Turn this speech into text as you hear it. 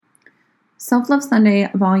Self-Love Sunday,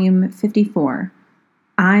 Volume 54.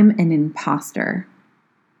 I'm an imposter.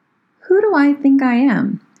 Who do I think I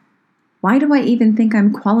am? Why do I even think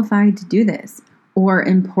I'm qualified to do this, or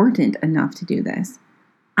important enough to do this?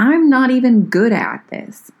 I'm not even good at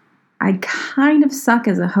this. I kind of suck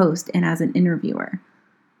as a host and as an interviewer.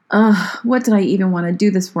 What did I even want to do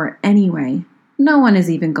this for anyway? No one is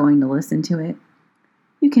even going to listen to it.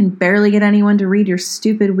 You can barely get anyone to read your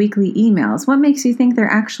stupid weekly emails. What makes you think they're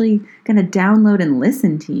actually going to download and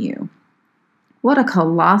listen to you? What a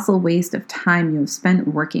colossal waste of time you have spent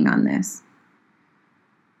working on this.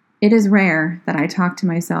 It is rare that I talk to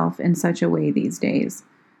myself in such a way these days.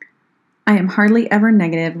 I am hardly ever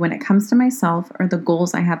negative when it comes to myself or the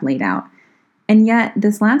goals I have laid out. And yet,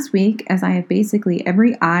 this last week, as I have basically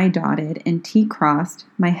every I dotted and T crossed,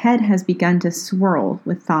 my head has begun to swirl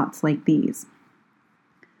with thoughts like these.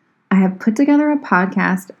 I have put together a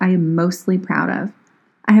podcast I am mostly proud of.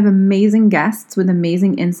 I have amazing guests with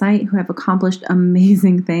amazing insight who have accomplished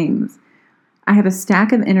amazing things. I have a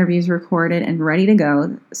stack of interviews recorded and ready to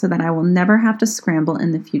go so that I will never have to scramble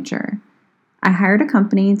in the future. I hired a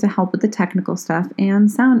company to help with the technical stuff and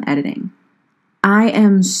sound editing. I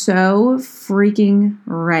am so freaking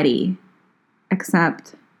ready,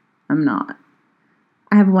 except I'm not.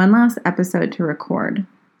 I have one last episode to record,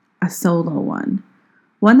 a solo one.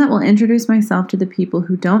 One that will introduce myself to the people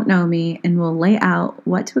who don't know me and will lay out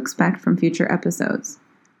what to expect from future episodes.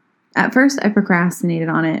 At first, I procrastinated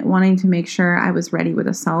on it, wanting to make sure I was ready with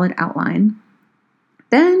a solid outline.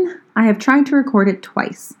 Then, I have tried to record it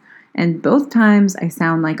twice, and both times I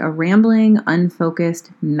sound like a rambling,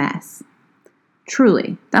 unfocused mess.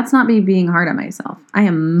 Truly, that's not me being hard on myself. I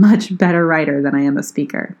am a much better writer than I am a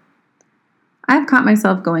speaker. I've caught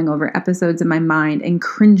myself going over episodes in my mind and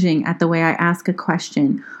cringing at the way I ask a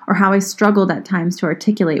question or how I struggled at times to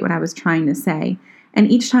articulate what I was trying to say. And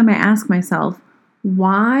each time I ask myself,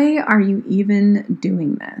 why are you even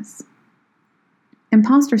doing this?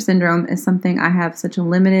 Imposter syndrome is something I have such a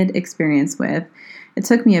limited experience with. It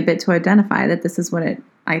took me a bit to identify that this is what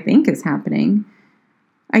I think is happening.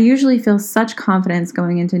 I usually feel such confidence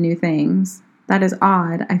going into new things. That is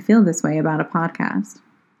odd. I feel this way about a podcast.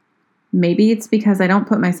 Maybe it's because I don't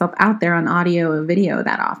put myself out there on audio or video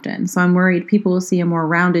that often, so I'm worried people will see a more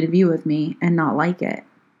rounded view of me and not like it.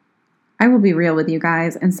 I will be real with you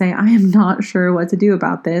guys and say I am not sure what to do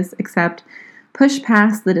about this, except push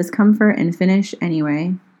past the discomfort and finish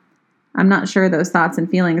anyway. I'm not sure those thoughts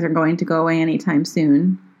and feelings are going to go away anytime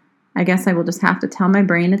soon. I guess I will just have to tell my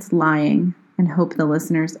brain it's lying and hope the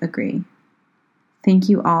listeners agree. Thank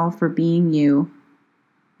you all for being you.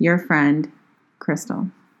 Your friend, Crystal.